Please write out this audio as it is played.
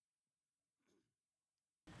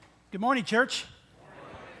Good morning, church.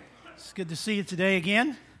 It's good to see you today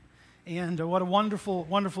again. And what a wonderful,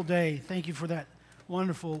 wonderful day. Thank you for that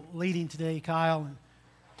wonderful leading today, Kyle. And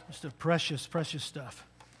just a precious, precious stuff.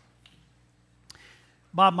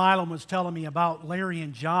 Bob Milam was telling me about Larry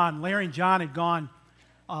and John. Larry and John had gone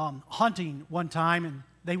hunting one time, and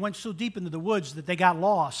they went so deep into the woods that they got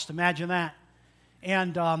lost. Imagine that.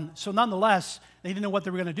 And so nonetheless, they didn't know what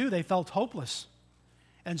they were going to do. They felt hopeless.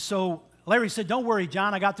 And so Larry said, "Don't worry,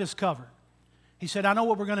 John, I got this covered." He said, "I know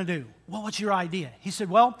what we're going to do." "Well, what's your idea?" He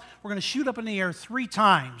said, "Well, we're going to shoot up in the air 3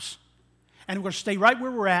 times, and we're going to stay right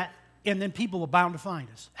where we're at, and then people are bound to find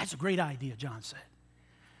us." "That's a great idea," John said.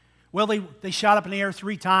 Well, they shot up in the air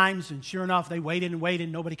 3 times, and sure enough, they waited and waited,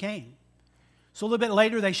 and nobody came. So a little bit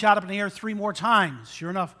later, they shot up in the air 3 more times.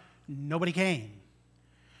 Sure enough, nobody came.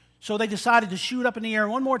 So they decided to shoot up in the air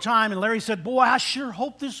one more time, and Larry said, "Boy, I sure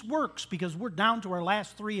hope this works because we're down to our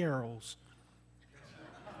last 3 arrows."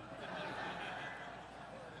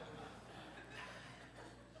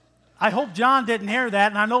 I hope John didn't hear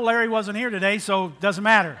that, and I know Larry wasn't here today, so it doesn't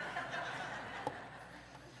matter.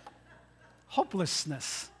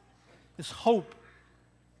 Hopelessness, this hope.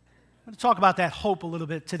 I'm going to talk about that hope a little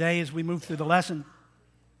bit today as we move through the lesson.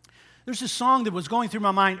 There's this song that was going through my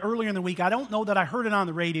mind earlier in the week. I don't know that I heard it on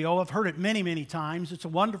the radio. I've heard it many, many times. It's a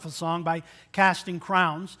wonderful song by Casting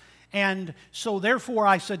Crowns. And so therefore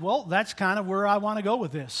I said, well, that's kind of where I want to go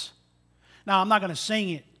with this. Now, I'm not going to sing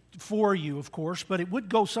it for you, of course, but it would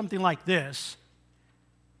go something like this.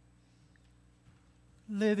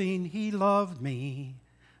 Living, he loved me.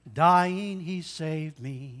 Dying, he saved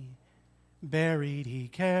me. Buried, he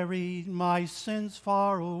carried my sins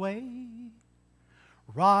far away.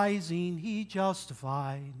 Rising, he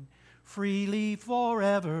justified freely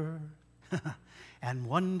forever. And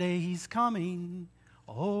one day he's coming,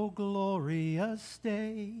 oh glorious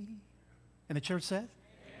day. And the church said?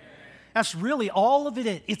 Amen. That's really all of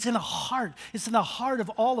it. It's in the heart. It's in the heart of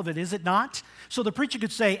all of it, is it not? So the preacher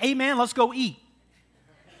could say, "Amen, let's go eat."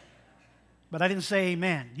 But I didn't say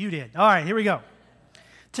amen. You did. All right, here we go.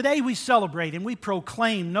 Today we celebrate and we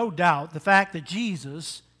proclaim, no doubt, the fact that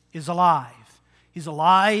Jesus is alive. He's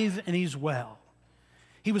alive and he's well.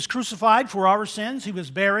 He was crucified for our sins. He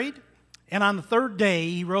was buried. And on the 3rd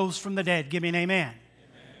day, he rose from the dead. Give me an amen.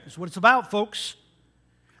 Amen. That's what it's about, folks.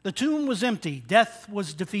 The tomb was empty. Death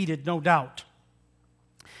was defeated, no doubt.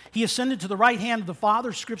 He ascended to the right hand of the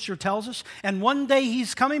Father, Scripture tells us. And one day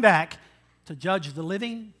he's coming back to judge the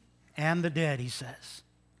living and the dead, he says.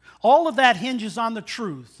 All of that hinges on the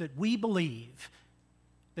truth that we believe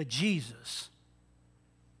that Jesus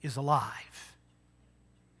is alive.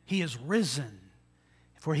 He is risen,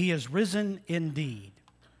 for he is risen indeed.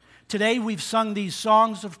 Today we've sung these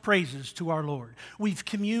songs of praises to our Lord. We've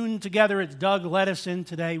communed together as Doug led us in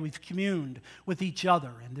today. We've communed with each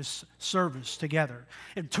other in this service together.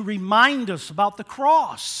 And to remind us about the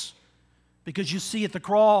cross, because you see at the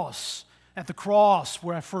cross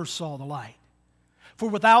where I first saw the light. For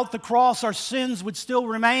without the cross our sins would still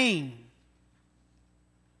remain.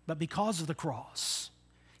 But because of the cross,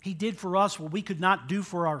 he did for us what we could not do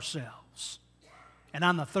for ourselves. And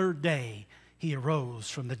on the 3rd day, he arose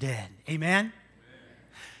from the dead. Amen? Amen?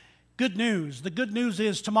 Good news. The good news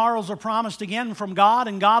is tomorrows are promised again from God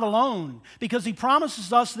and God alone, because he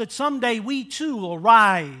promises us that someday we too will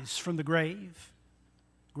rise from the grave.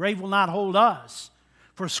 The grave will not hold us.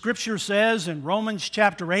 For Scripture says in Romans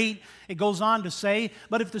chapter 8, it goes on to say,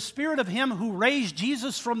 "But if the Spirit of him who raised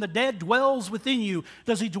Jesus from the dead dwells within you,"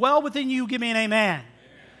 does he dwell within you? Give me an amen.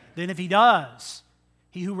 Then if he does,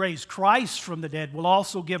 he who raised Christ from the dead will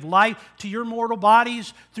also give life to your mortal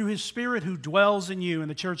bodies through his Spirit who dwells in you.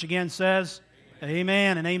 And the church again says, amen,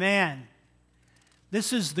 amen and amen.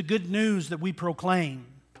 This is the good news that we proclaim.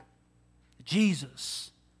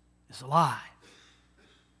 Jesus is alive.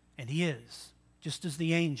 And he is, just as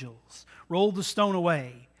the angels rolled the stone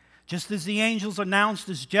away. Just as the angels announced,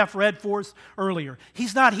 as Jeff read for us earlier.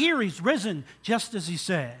 He's not here, he's risen, just as he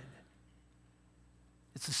said.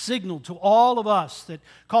 It's a signal to all of us that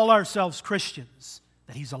call ourselves Christians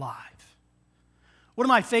that he's alive. One of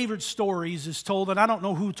my favorite stories is told, and I don't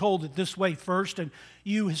know who told it this way first, and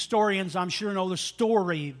you historians, I'm sure, know the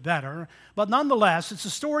story better, but nonetheless, it's the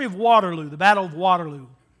story of Waterloo, the Battle of Waterloo.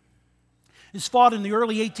 It's fought in the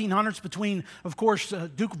early 1800s between, of course,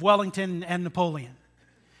 Duke of Wellington and Napoleon.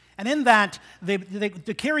 And in that, they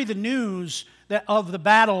carry the news of the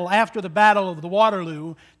battle, after the Battle of the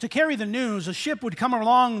Waterloo, to carry the news, a ship would come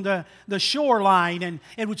along the shoreline, and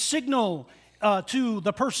it would signal to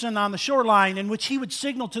the person on the shoreline, in which he would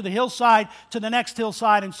signal to the hillside, to the next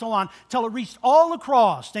hillside, and so on, till it reached all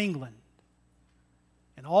across England.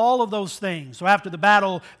 and all of those things. So after the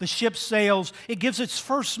battle, the ship sails. It gives its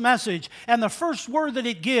first message. And the first word that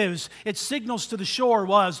it gives, it signals to the shore,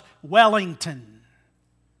 was Wellington.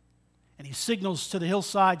 And he signals to the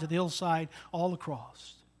hillside, all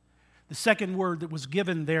across. The second word that was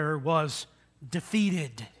given there was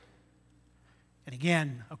defeated. And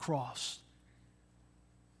again, across.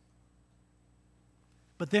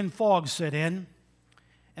 But then fog set in,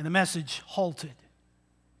 and the message halted,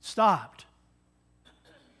 stopped.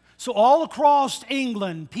 So all across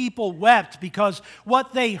England, people wept because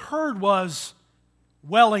what they heard was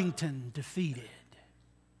Wellington defeated.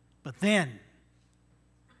 But then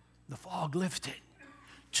the fog lifted.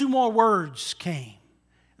 Two more words came.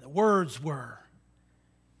 The words were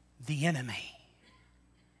the enemy.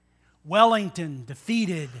 Wellington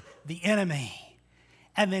defeated the enemy.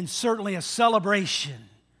 And then certainly a celebration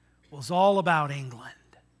was all about England.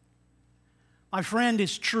 My friend,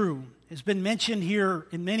 is true. It's been mentioned here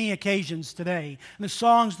in many occasions today in the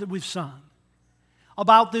songs that we've sung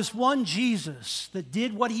about this one Jesus that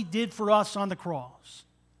did what he did for us on the cross.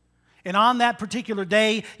 And on that particular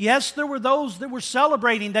day, yes, there were those that were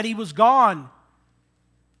celebrating that he was gone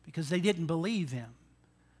because they didn't believe him.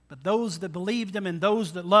 But those that believed him and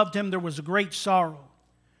those that loved him, there was a great sorrow.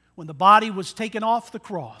 When the body was taken off the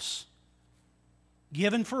cross,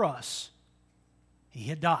 given for us, he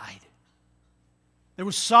had died. There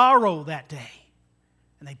was sorrow that day,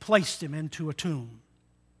 and they placed him into a tomb.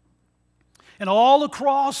 And all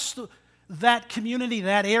across that community,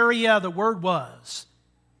 that area, the word was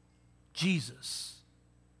Jesus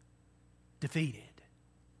defeated.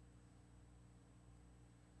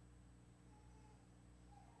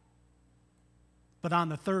 But on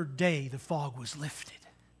the third day, the fog was lifted.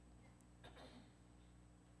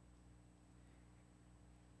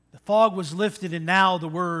 The fog was lifted, and now the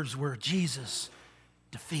words were Jesus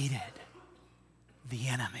defeated the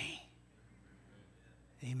enemy.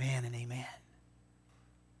 Amen and amen.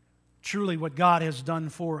 Truly what God has done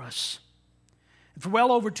for us. And for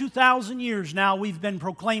well over 2,000 years now, we've been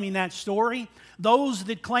proclaiming that story. Those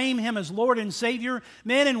that claim him as Lord and Savior,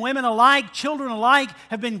 men and women alike, children alike,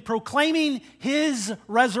 have been proclaiming his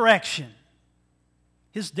resurrection,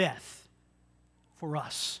 his death for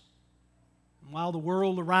us. And while the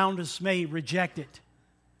world around us may reject it,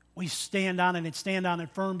 we stand on it and stand on it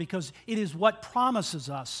firm because it is what promises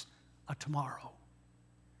us a tomorrow.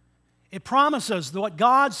 It promises that what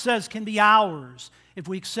God says can be ours if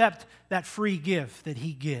we accept that free gift that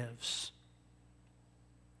he gives.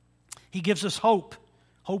 He gives us hope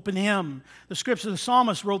in him. The scripture, the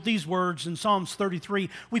psalmist wrote these words in Psalms 33,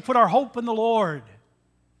 we put our hope in the Lord.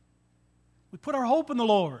 We put our hope in the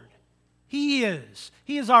Lord. He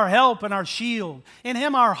is our help and our shield. In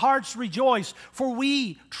him our hearts rejoice, for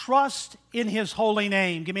we trust in his holy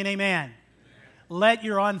name. Give me an amen. Amen. Let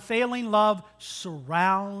your unfailing love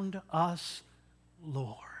surround us,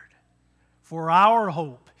 Lord. For our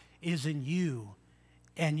hope is in you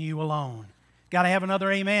and you alone. Got to have another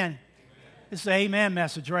amen. This is an amen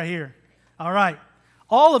message right here. All right.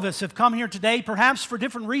 All of us have come here today, perhaps for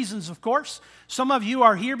different reasons, of course. Some of you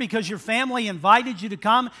are here because your family invited you to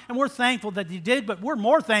come, and we're thankful that you did, but we're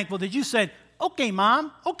more thankful that you said, okay,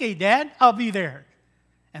 Mom, okay, Dad, I'll be there.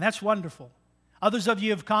 And that's wonderful. Others of you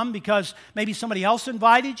have come because maybe somebody else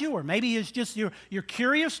invited you, or maybe it's just you're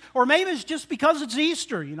curious, or maybe it's just because it's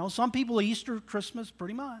Easter. You know, some people Easter, Christmas,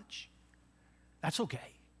 pretty much. That's okay.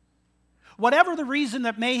 Whatever the reason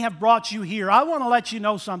that may have brought you here, I want to let you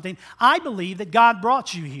know something. I believe that God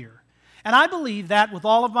brought you here. And I believe that with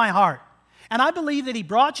all of my heart. And I believe that he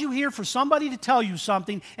brought you here for somebody to tell you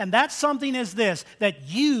something, and that something is this, that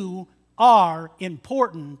you are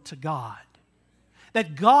important to God.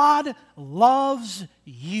 That God loves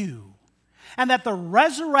you. And that the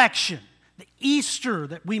resurrection, the Easter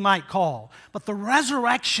that we might call, but the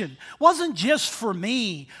resurrection wasn't just for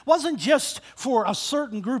me, wasn't just for a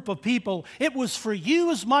certain group of people. It was for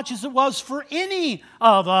you as much as it was for any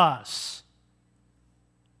of us.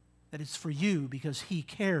 That it's for you because he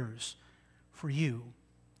cares for you.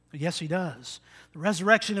 Yes, he does. The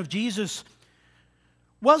resurrection of Jesus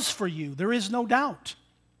was for you. There is no doubt.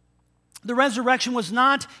 The resurrection was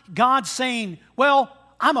not God saying, well,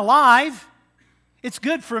 I'm alive. It's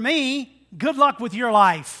good for me. Good luck with your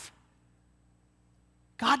life.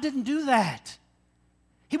 God didn't do that.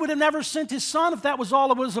 He would have never sent his son if that was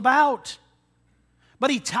all it was about.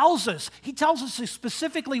 But he tells us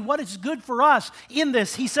specifically what is good for us in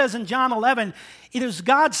this. He says in John 11, it is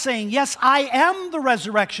God saying, yes, I am the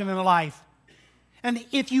resurrection and the life. And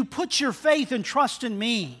if you put your faith and trust in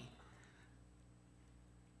me,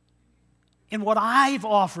 in what I've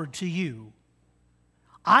offered to you,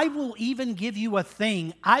 I will even give you a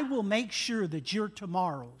thing. I will make sure that your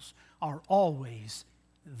tomorrows are always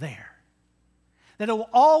there. That it will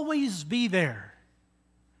always be there.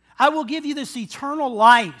 I will give you this eternal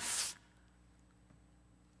life.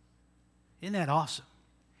 Isn't that awesome?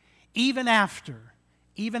 Even after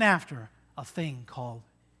a thing called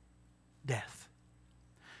death.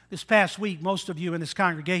 This past week, most of you in this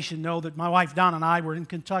congregation know that my wife Donna and I were in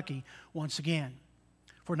Kentucky once again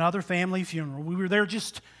for another family funeral. We were there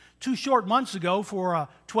just 2 short months ago for a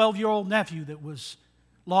 12-year-old nephew that was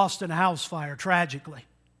lost in a house fire, tragically.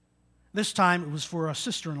 This time it was for a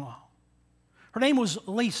sister-in-law. Her name was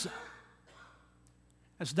Lisa.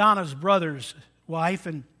 That's Donna's brother's wife,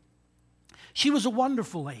 and she was a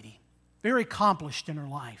wonderful lady, very accomplished in her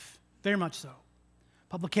life, very much so.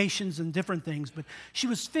 Publications and different things, but she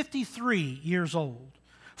was 53 years old.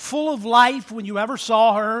 Full of life when you ever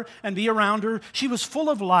saw her and be around her. She was full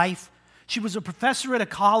of life. She was a professor at a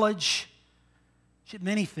college. She had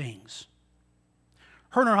many things.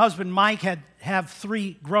 Her and her husband Mike have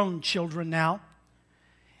 3 grown children now.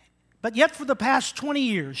 But yet for the past 20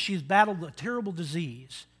 years, she's battled a terrible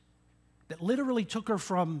disease that literally took her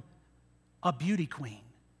from a beauty queen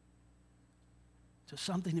to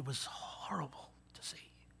something that was horrible to see.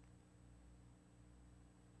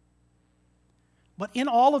 But in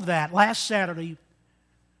all of that, last Saturday,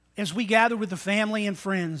 as we gathered with the family and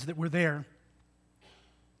friends that were there,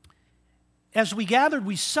 as we gathered,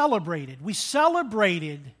 we celebrated. We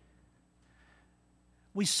celebrated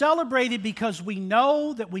because we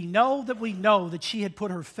know that she had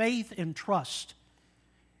put her faith and trust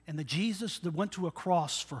in the Jesus that went to a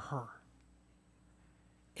cross for her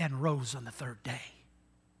and rose on the 3rd day.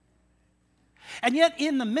 And yet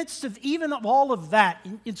in the midst of even of all of that,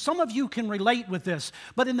 and some of you can relate with this,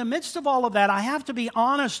 but in the midst of all of that, I have to be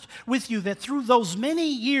honest with you that through those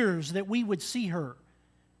many years that we would see her,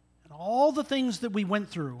 and all the things that we went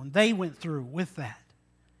through and they went through with that,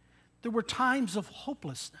 there were times of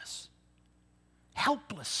hopelessness,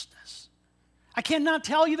 helplessness. I cannot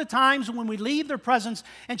tell you the times when we leave their presence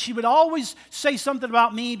and she would always say something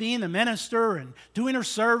about me being the minister and doing her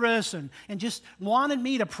service and just wanted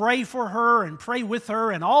me to pray for her and pray with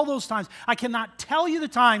her and all those times. I cannot tell you the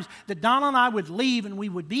times that Donna and I would leave and we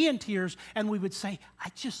would be in tears and we would say, I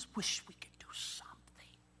just wish we could do something.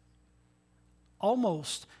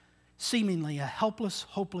 Almost seemingly a helpless,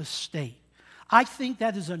 hopeless state. I think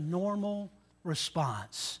that is a normal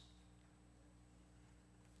response.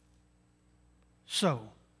 So,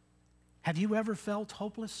 have you ever felt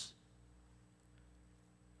hopeless?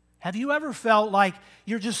 Have you ever felt like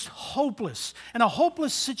you're just hopeless, in a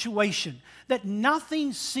hopeless situation, that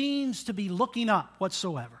nothing seems to be looking up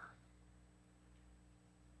whatsoever?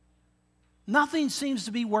 Nothing seems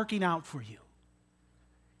to be working out for you.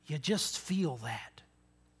 You just feel that.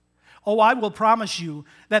 Oh, I will promise you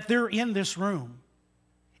that they're in this room.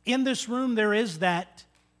 In this room there is that.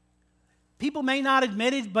 People may not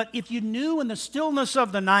admit it, but if you knew in the stillness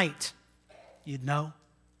of the night, you'd know.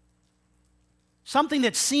 Something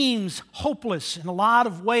that seems hopeless in a lot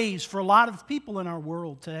of ways for a lot of people in our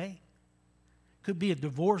world today. Could be a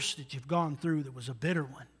divorce that you've gone through that was a bitter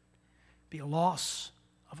one. Be a loss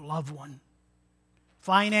of a loved one.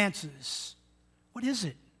 Finances. What is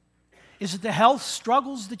it? Is it the health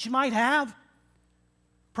struggles that you might have?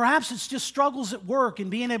 Perhaps it's just struggles at work and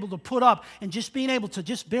being able to put up and just being able to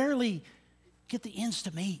just barely get the ends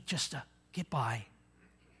to meet just to get by.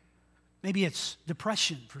 Maybe it's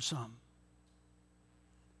depression for some.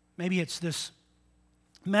 Maybe it's this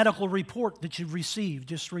medical report that you've received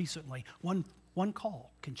just recently. One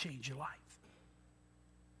call can change your life.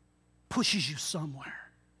 Pushes you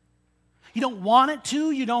somewhere. You don't want it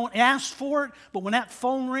to, you don't ask for it, but when that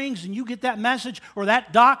phone rings and you get that message or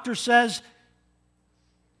that doctor says,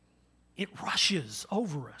 it rushes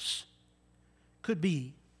over us. Could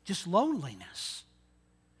be just loneliness.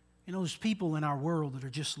 You know, there's people in our world that are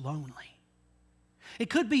just lonely. It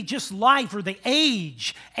could be just life or the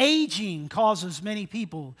age. Aging causes many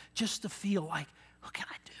people just to feel like, what can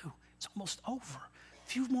I do? It's almost over. A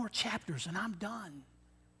few more chapters and I'm done.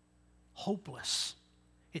 Hopeless.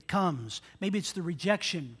 It comes. Maybe it's the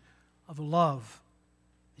rejection of a love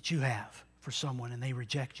that you have for someone and they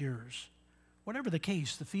reject yours. Whatever the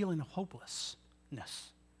case, the feeling of hopelessness.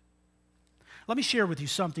 Let me share with you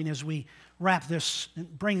something as we wrap this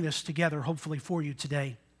and bring this together, hopefully for you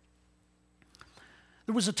today.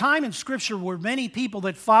 There was a time in Scripture where many people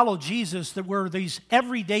that followed Jesus, that were these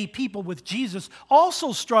everyday people with Jesus,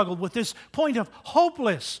 also struggled with this point of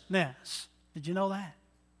hopelessness. Did you know that?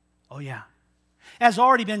 Oh, yeah. As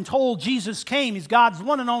already been told, Jesus came. He's God's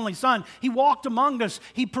one and only Son. He walked among us.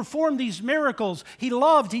 He performed these miracles. He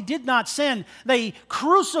loved. He did not sin. They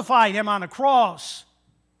crucified him on a cross.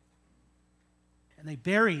 And they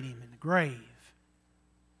buried him in the grave.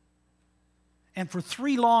 And for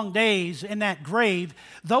 3 long days in that grave,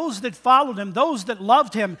 those that followed him, those that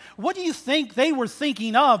loved him, what do you think they were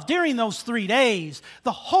thinking of during those 3 days?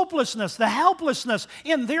 The hopelessness, the helplessness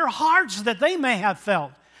in their hearts that they may have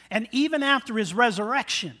felt. And even after his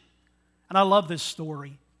resurrection. And I love this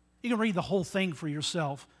story. You can read the whole thing for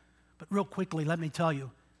yourself. But real quickly, let me tell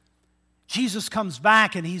you. Jesus comes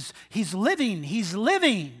back and he's living.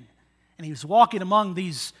 And he was walking among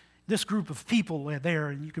this group of people there.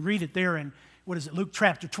 And you can read it there in, Luke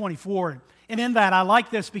chapter 24. And in that, I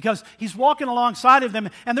like this because he's walking alongside of them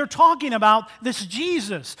and they're talking about this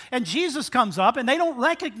Jesus. And Jesus comes up and they don't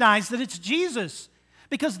recognize that it's Jesus.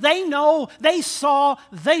 Because they know, they saw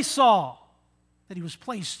that he was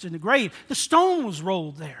placed in the grave. The stone was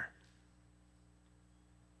rolled there.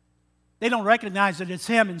 They don't recognize that it's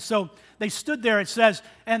him. And so they stood there, it says,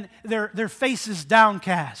 and their faces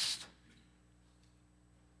downcast.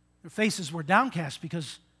 Their faces were downcast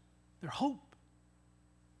because their hope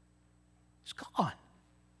is gone.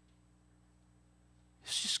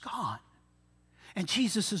 It's just gone. And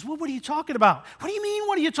Jesus says, well, what are you talking about? What do you mean,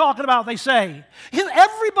 what are you talking about, they say.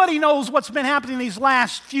 Everybody knows what's been happening these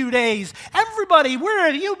last few days. Everybody,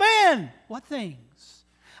 where have you been? What things?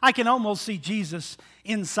 I can almost see Jesus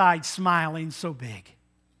inside smiling so big.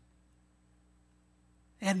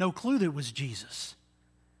 They had no clue that it was Jesus.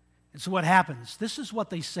 And so what happens? This is what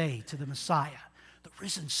they say to the Messiah, the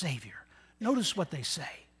risen Savior. Notice what they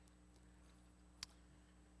say.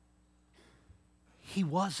 He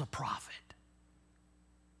was a prophet.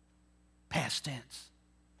 Past tense.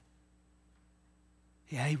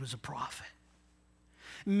 Yeah, he was a prophet.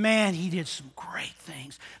 Man, he did some great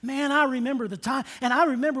things. Man, I remember the time, and I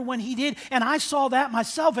remember when he did, and I saw that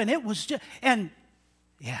myself, and it was just, and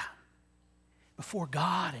yeah, before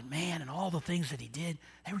God and man and all the things that he did,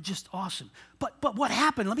 they were just awesome. But what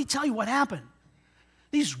happened? Let me tell you what happened.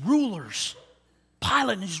 These rulers,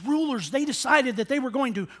 Pilate and his rulers, they decided that they were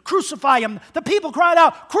going to crucify him. The people cried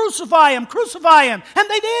out, crucify him, crucify him. And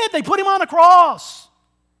they did. They put him on a cross.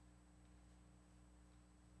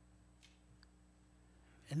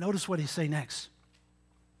 And notice what he say next.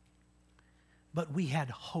 But we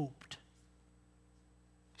had hoped.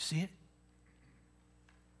 See it?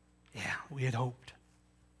 Yeah, we had hoped.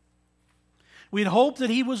 We had hoped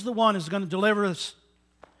that he was the one who's going to deliver us.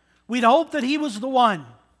 We'd hoped that he was the one.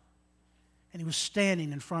 And he was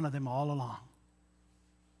standing in front of them all along.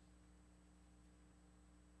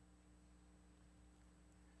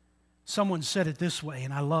 Someone said it this way,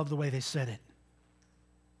 and I love the way they said it.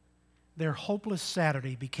 Their hopeless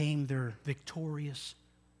Saturday became their victorious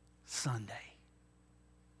Sunday.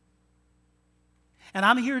 And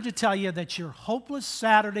I'm here to tell you that your hopeless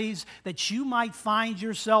Saturdays that you might find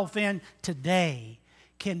yourself in today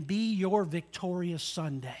can be your victorious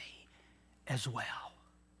Sunday as well.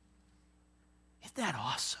 Isn't that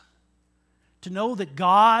awesome? To know that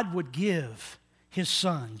God would give his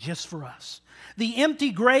Son just for us. The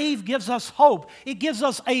empty grave gives us hope. It gives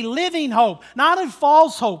us a living hope, not a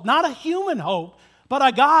false hope, not a human hope, but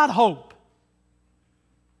a God hope.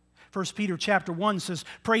 1 Peter chapter 1 says,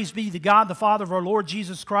 praise be to God, the Father of our Lord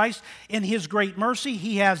Jesus Christ. In his great mercy,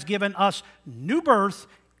 he has given us new birth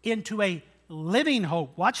into a living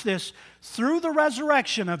hope. Watch this. Through the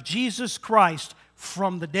resurrection of Jesus Christ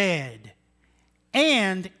from the dead,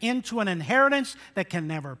 and into an inheritance that can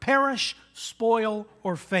never perish, spoil,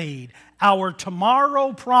 or fade. Our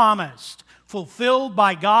tomorrow promised, fulfilled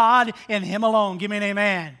by God and him alone. Give me an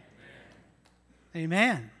amen. Amen.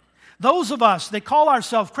 Amen. Those of us that call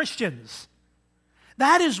ourselves Christians,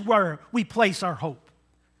 that is where we place our hope.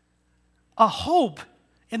 A hope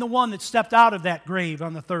in the one that stepped out of that grave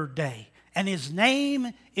on the 3rd day. And his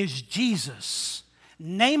name is Jesus.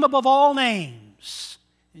 Name above all names.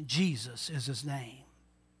 And Jesus is his name.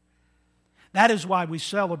 That is why we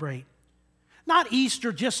celebrate. Not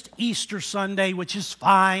Easter, just Easter Sunday, which is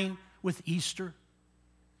fine with Easter.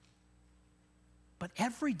 But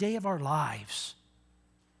every day of our lives.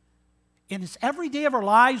 And it's every day of our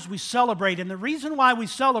lives we celebrate. And the reason why we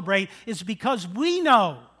celebrate is because we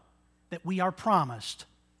know that we are promised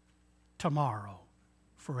tomorrow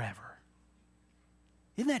forever.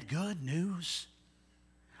 Isn't that good news?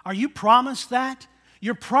 Are you promised that?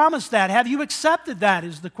 You're promised that. Have you accepted that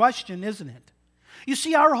is the question, isn't it? You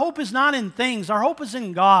see, our hope is not in things. Our hope is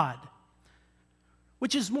in God,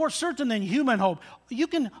 which is more certain than human hope. You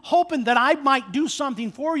can hope in that I might do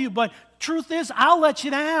something for you, but truth is, I'll let you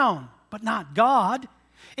down. but not God.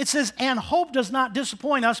 It says, and hope does not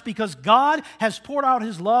disappoint us because God has poured out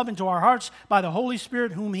His love into our hearts by the Holy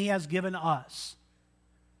Spirit whom He has given us.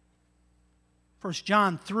 1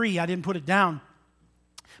 John 3, I didn't put it down.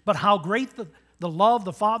 But how great the love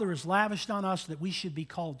the Father has lavished on us that we should be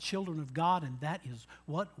called children of God, and that is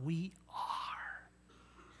what we are.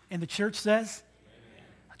 And the church says,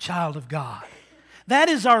 a child of God. That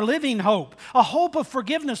is our living hope, a hope of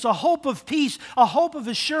forgiveness, a hope of peace, a hope of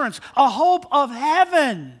assurance, a hope of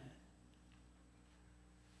heaven.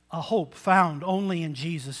 A hope found only in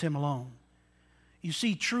Jesus, Him alone. You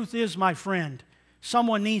see, truth is, my friend,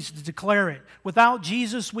 someone needs to declare it. Without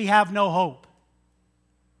Jesus, we have no hope.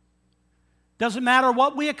 Doesn't matter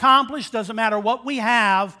what we accomplish, doesn't matter what we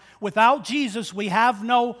have, without Jesus, we have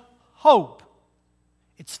no hope.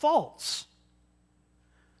 It's false.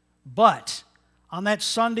 But on that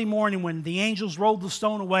Sunday morning when the angels rolled the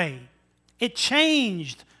stone away, it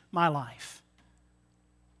changed my life.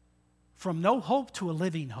 From no hope to a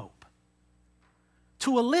living hope.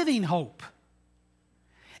 To a living hope.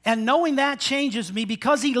 And knowing that changes me.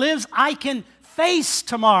 Because He lives, I can face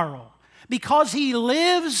tomorrow. Because He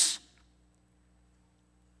lives,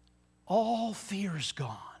 all fear is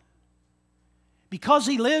gone. Because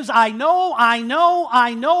He lives, I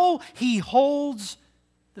know He holds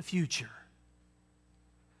the future.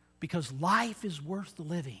 Because life is worth the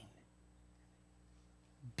living.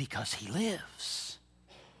 Because He lives.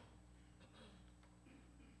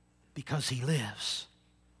 Because He lives.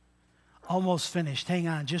 Almost finished. Hang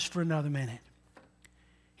on just for another minute.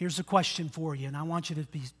 Here's a question for you, and I want you to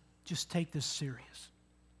just take this serious.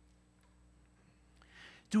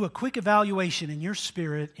 Do a quick evaluation in your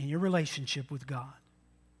spirit, in your relationship with God.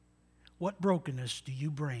 What brokenness do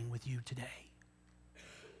you bring with you today?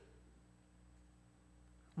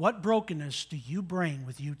 What brokenness do you bring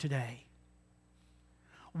with you today?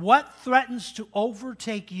 What threatens to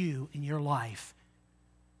overtake you in your life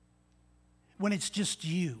when it's just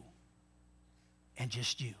you and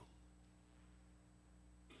just you?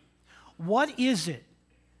 What is it?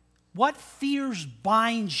 What fears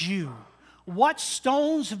bind you? What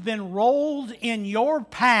stones have been rolled in your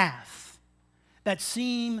path that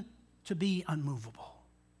seem to be unmovable?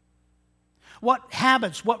 What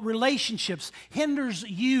habits, what relationships hinders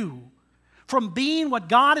you from being what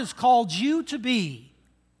God has called you to be?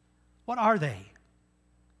 What are they?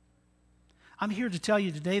 I'm here to tell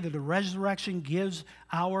you today that the resurrection gives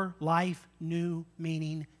our life new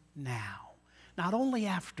meaning now. Not only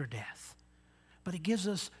after death, but it gives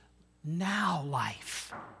us now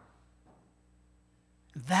life.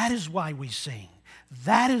 That is why we sing.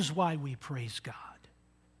 That is why we praise God.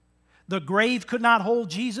 The grave could not hold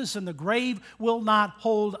Jesus, and the grave will not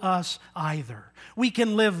hold us either. We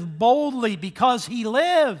can live boldly because He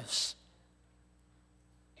lives.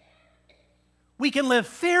 We can live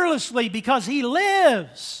fearlessly because He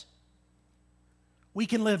lives. We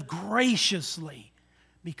can live graciously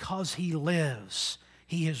because He lives.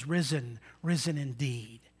 He is risen, risen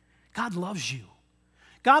indeed. God loves you.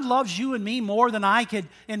 God loves you and me more than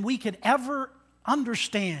we could ever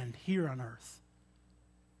understand here on earth.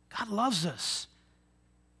 God loves us.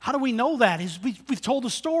 How do we know that? We've told the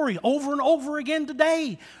story over and over again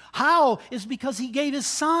today. How? Is because He gave His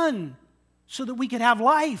Son so that we could have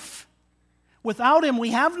life. Without Him, we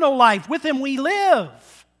have no life. With Him, we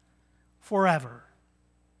live forever.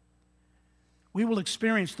 We will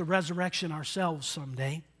experience the resurrection ourselves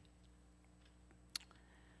someday.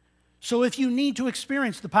 So if you need to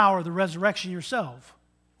experience the power of the resurrection yourself,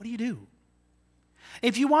 what do?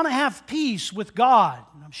 If you want to have peace with God,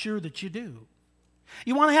 and I'm sure that you do,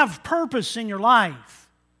 you want to have purpose in your life,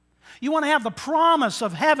 you want to have the promise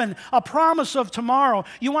of heaven, a promise of tomorrow,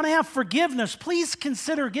 you want to have forgiveness, please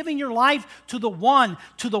consider giving your life to the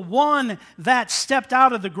one that stepped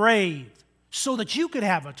out of the grave so that you could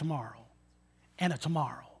have a tomorrow and a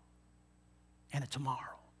tomorrow and a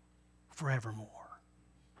tomorrow forevermore.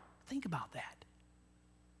 Think about that.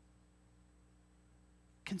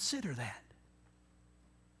 Consider that.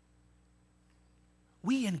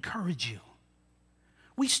 We encourage you.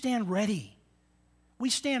 We stand ready. We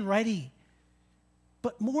stand ready.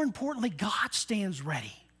 But more importantly, God stands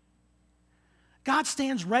ready. God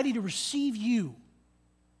stands ready to receive you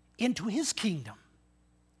into His kingdom.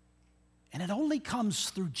 And it only comes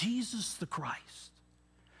through Jesus the Christ,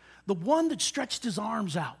 the one that stretched His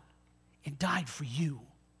arms out and died for you,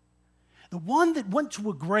 the one that went to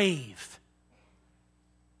a grave,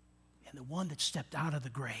 and the one that stepped out of the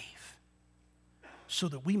grave so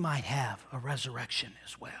that we might have a resurrection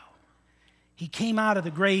as well. He came out of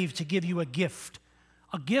the grave to give you a gift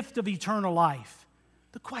of eternal life,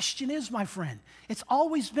 The question is, my friend, it's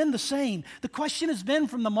always been the same. The question has been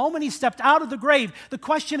from the moment he stepped out of the grave. The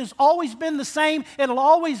question has always been the same. It'll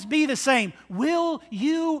always be the same. Will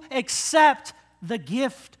you accept the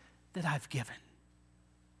gift that I've given?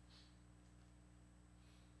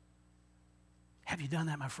 Have you done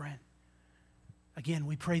that, my friend? Again,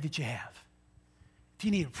 we pray that you have. If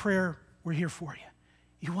you need a prayer, we're here for you.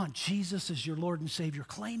 You want Jesus as your Lord and Savior,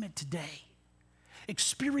 claim it today.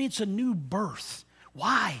 Experience a new birth.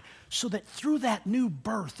 Why? So that through that new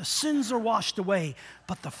birth, the sins are washed away,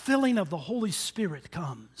 but the filling of the Holy Spirit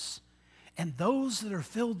comes. And those that are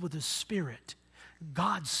filled with the Spirit,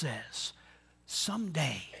 God says,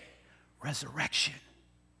 someday resurrection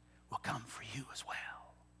will come for you as well.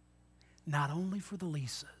 Not only for the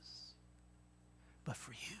Lisas, but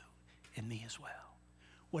for you and me as well.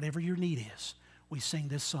 Whatever your need is, we sing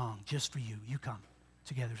this song just for you. You come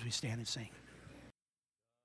together as we stand and sing.